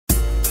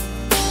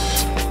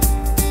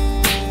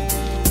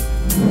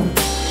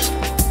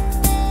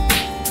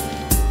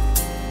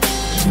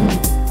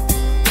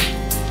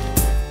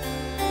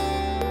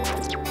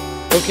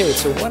Okay,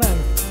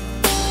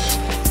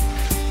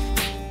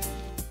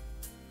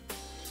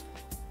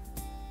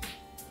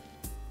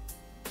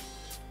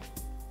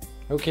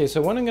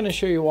 so what I'm going to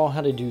show you all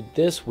how to do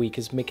this week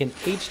is make an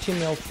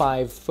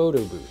HTML5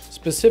 photo booth.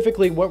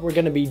 Specifically, what we're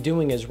going to be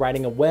doing is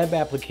writing a web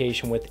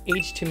application with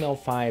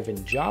HTML5 and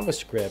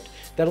JavaScript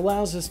that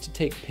allows us to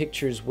take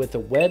pictures with a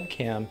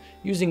webcam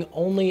using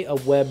only a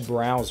web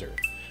browser.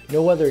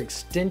 No other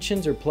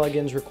extensions or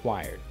plugins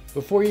required.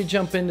 Before you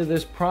jump into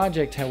this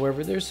project,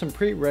 however, there's some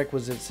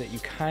prerequisites that you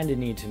kind of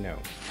need to know.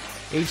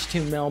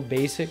 HTML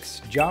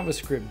basics,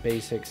 JavaScript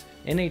basics,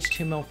 and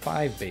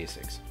HTML5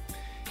 basics.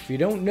 If you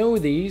don't know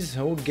these,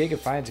 old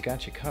Gigafied's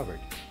got you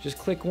covered. Just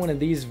click one of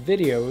these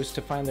videos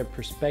to find their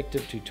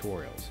perspective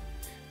tutorials.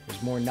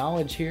 There's more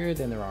knowledge here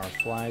than there are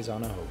flies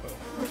on a hobo.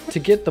 To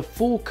get the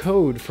full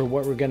code for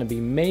what we're going to be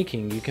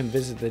making, you can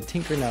visit the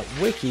Tinkernut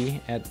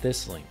wiki at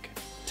this link.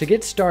 To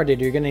get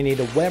started, you're going to need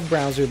a web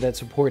browser that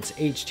supports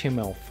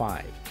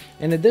HTML5.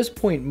 And at this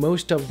point,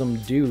 most of them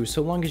do,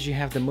 so long as you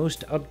have the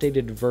most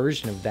updated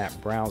version of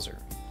that browser.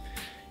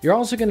 You're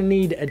also going to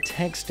need a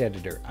text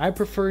editor. I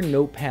prefer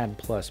Notepad++.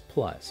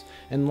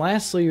 And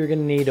lastly, you're going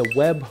to need a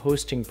web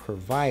hosting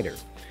provider.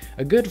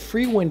 A good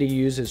free one to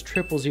use is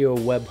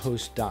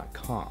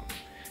webhost.com.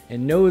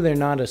 And no, they're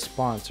not a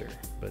sponsor,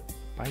 but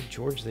by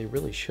George, they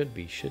really should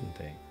be, shouldn't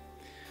they?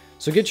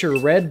 So get your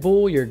Red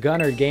Bull, your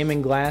Gunner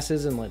gaming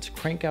glasses, and let's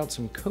crank out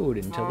some code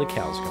until the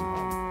cows come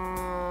home.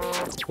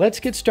 Let's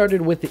get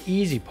started with the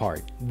easy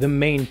part, the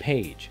main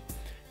page.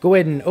 Go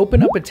ahead and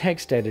open up a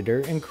text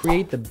editor and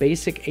create the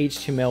basic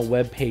HTML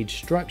web page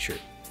structure.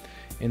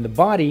 In the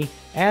body,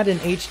 add an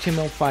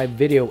HTML5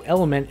 video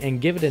element and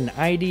give it an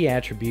ID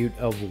attribute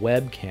of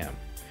webcam.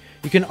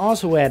 You can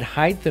also add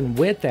height and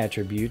width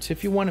attributes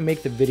if you want to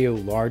make the video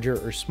larger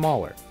or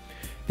smaller.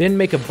 Then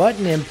make a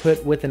button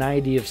input with an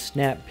ID of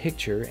snap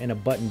picture and a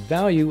button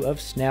value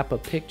of snap a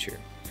picture.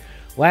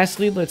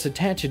 Lastly, let's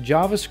attach a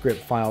JavaScript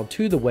file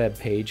to the web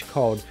page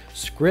called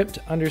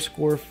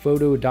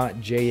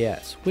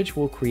script_photo.js, which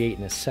we'll create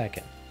in a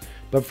second.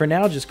 But for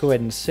now, just go ahead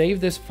and save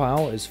this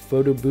file as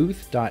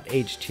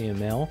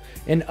photobooth.html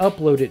and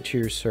upload it to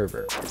your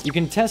server. You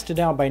can test it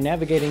out by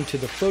navigating to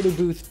the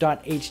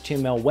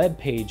photobooth.html web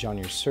page on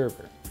your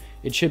server.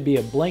 It should be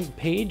a blank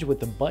page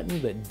with a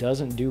button that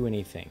doesn't do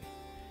anything.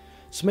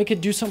 So make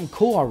it do something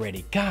cool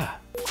already, God!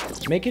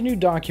 Make a new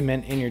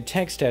document in your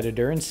text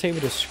editor and save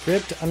it as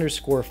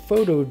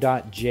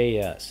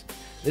script_photo.js.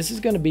 This is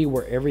going to be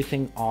where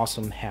everything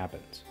awesome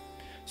happens.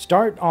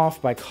 Start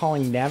off by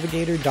calling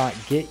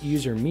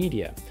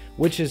navigator.getUserMedia,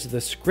 which is the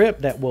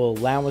script that will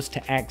allow us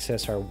to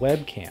access our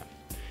webcam.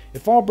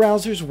 If all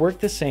browsers work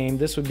the same,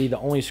 this would be the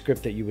only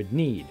script that you would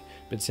need.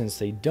 But since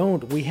they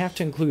don't, we have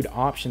to include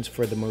options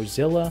for the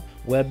Mozilla,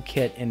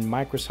 WebKit, and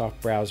Microsoft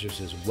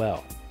browsers as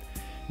well.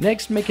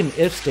 Next, make an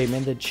if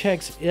statement that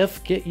checks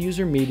if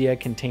getUserMedia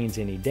contains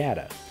any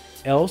data.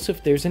 Else,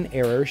 if there's an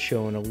error,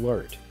 show an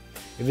alert.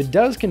 If it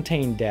does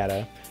contain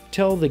data,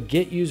 tell the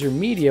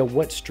getUserMedia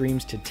what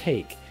streams to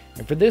take.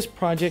 And for this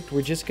project,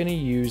 we're just going to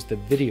use the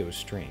video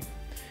stream.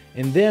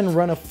 And then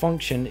run a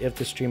function if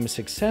the stream is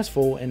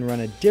successful and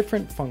run a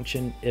different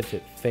function if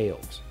it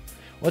fails.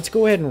 Let's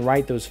go ahead and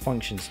write those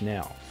functions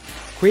now.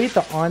 Create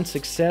the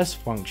onSuccess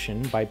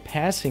function by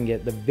passing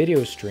it the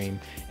video stream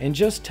and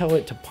just tell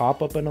it to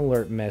pop up an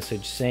alert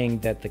message saying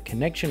that the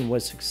connection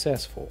was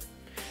successful.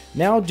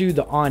 Now do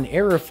the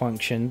onError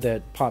function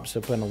that pops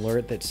up an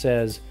alert that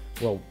says,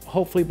 well,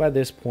 hopefully by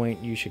this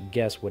point you should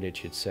guess what it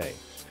should say.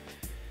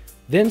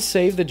 Then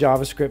save the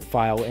JavaScript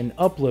file and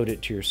upload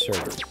it to your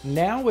server.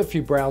 Now if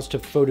you browse to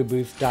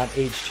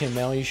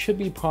photobooth.html, you should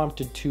be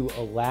prompted to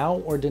allow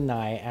or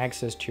deny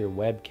access to your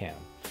webcam.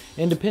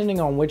 And depending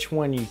on which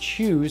one you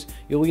choose,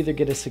 you'll either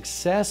get a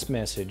success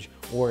message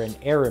or an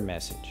error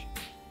message.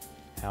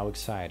 How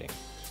exciting.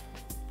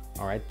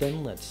 Alright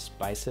then, let's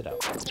spice it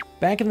up.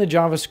 Back in the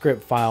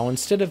JavaScript file,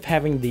 instead of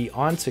having the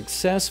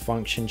onSuccess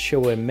function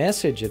show a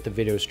message if the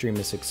video stream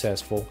is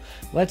successful,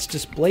 let's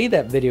display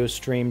that video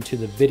stream to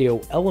the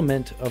video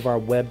element of our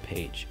web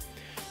page.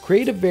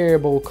 Create a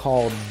variable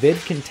called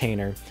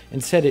vidContainer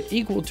and set it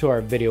equal to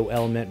our video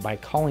element by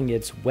calling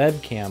its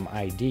webcam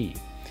ID.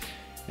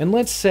 And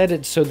let's set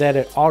it so that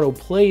it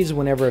auto-plays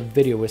whenever a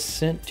video is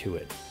sent to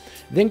it.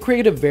 Then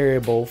create a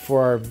variable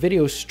for our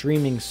video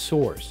streaming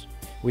source.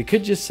 We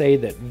could just say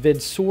that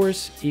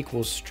vidSource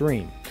equals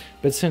stream,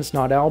 but since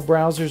not all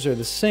browsers are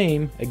the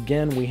same,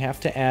 again we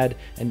have to add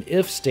an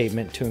if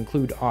statement to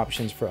include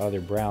options for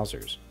other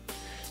browsers.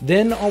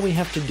 Then all we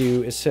have to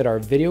do is set our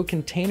video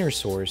container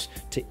source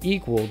to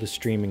equal the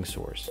streaming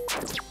source.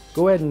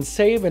 Go ahead and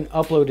save and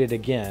upload it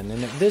again,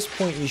 and at this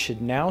point you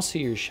should now see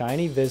your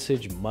shiny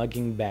visage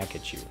mugging back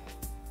at you.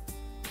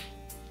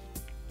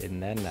 Isn't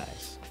that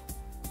nice?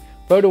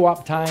 Photo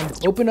op time.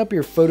 Open up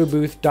your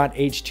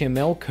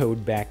photobooth.html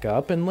code back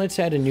up and let's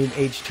add a new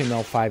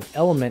HTML5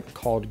 element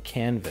called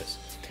canvas.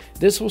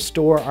 This will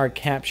store our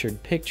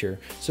captured picture,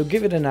 so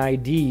give it an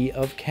ID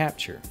of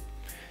capture.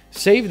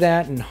 Save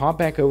that and hop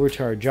back over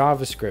to our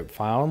JavaScript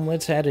file and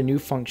let's add a new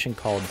function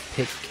called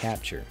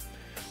pickCapture.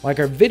 Like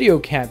our video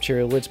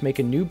capture, let's make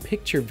a new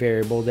picture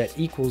variable that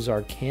equals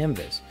our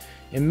canvas,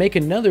 and make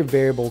another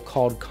variable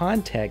called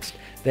context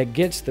that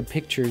gets the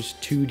picture's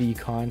 2D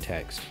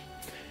context.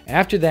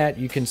 After that,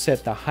 you can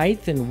set the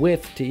height and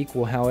width to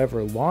equal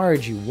however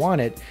large you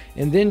want it,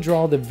 and then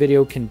draw the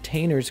video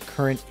container's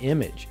current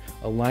image.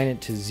 Align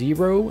it to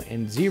 0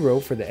 and 0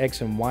 for the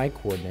X and Y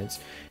coordinates,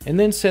 and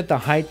then set the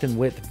height and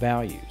width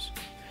values.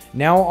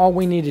 Now all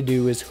we need to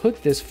do is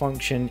hook this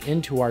function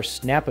into our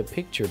Snap a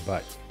Picture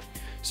button.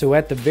 So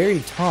at the very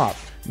top,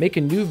 make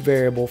a new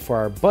variable for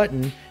our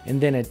button and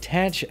then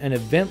attach an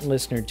event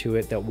listener to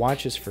it that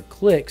watches for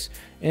clicks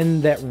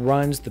and that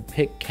runs the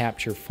pic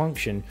capture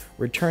function,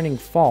 returning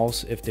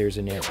false if there's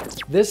an error.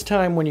 This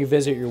time when you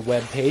visit your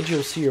web page,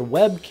 you'll see your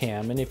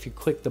webcam, and if you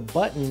click the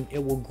button,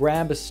 it will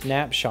grab a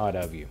snapshot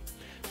of you.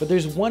 But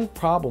there's one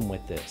problem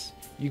with this.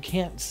 You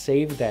can't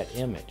save that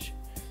image.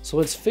 So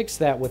let's fix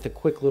that with a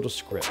quick little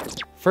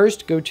script.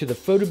 First, go to the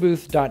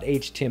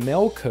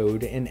photobooth.html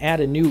code and add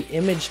a new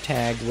image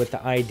tag with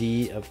the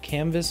ID of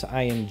canvas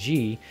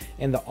img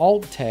and the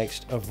alt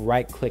text of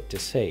right click to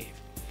save.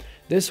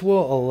 This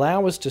will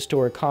allow us to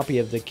store a copy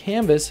of the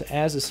canvas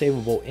as a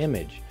savable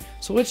image.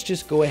 So let's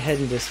just go ahead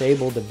and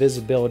disable the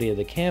visibility of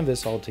the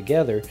canvas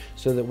altogether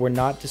so that we're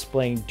not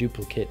displaying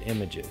duplicate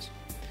images.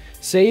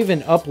 Save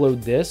and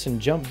upload this and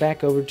jump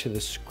back over to the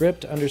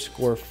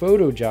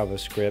script_photo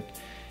JavaScript,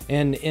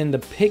 and in the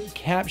pic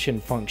caption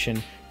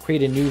function,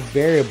 create a new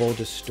variable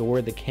to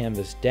store the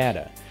canvas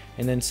data,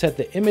 and then set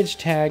the image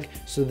tag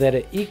so that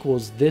it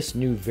equals this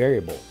new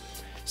variable.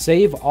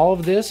 Save all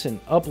of this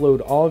and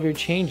upload all of your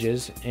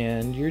changes,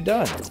 and you're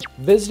done.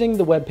 Visiting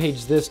the web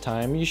page this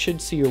time, you should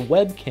see your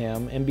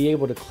webcam and be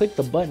able to click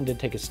the button to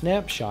take a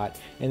snapshot,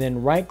 and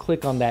then right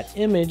click on that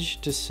image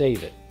to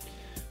save it.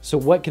 So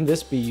what can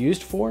this be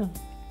used for?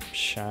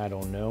 I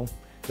don't know.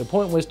 The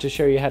point was to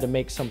show you how to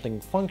make something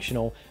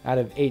functional out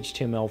of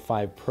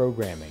HTML5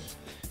 programming.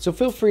 So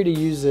feel free to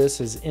use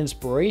this as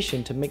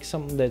inspiration to make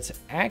something that's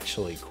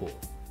actually cool.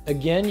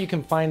 Again, you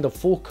can find the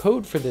full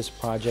code for this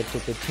project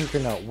at the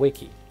Tinkernut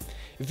wiki.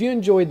 If you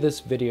enjoyed this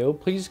video,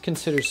 please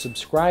consider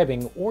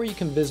subscribing, or you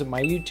can visit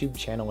my YouTube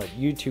channel at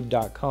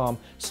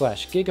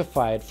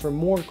youtube.com/gigafied for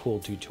more cool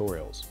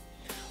tutorials.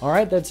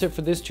 Alright, that's it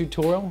for this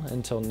tutorial.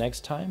 Until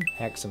next time,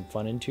 hack some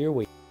fun into your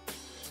week.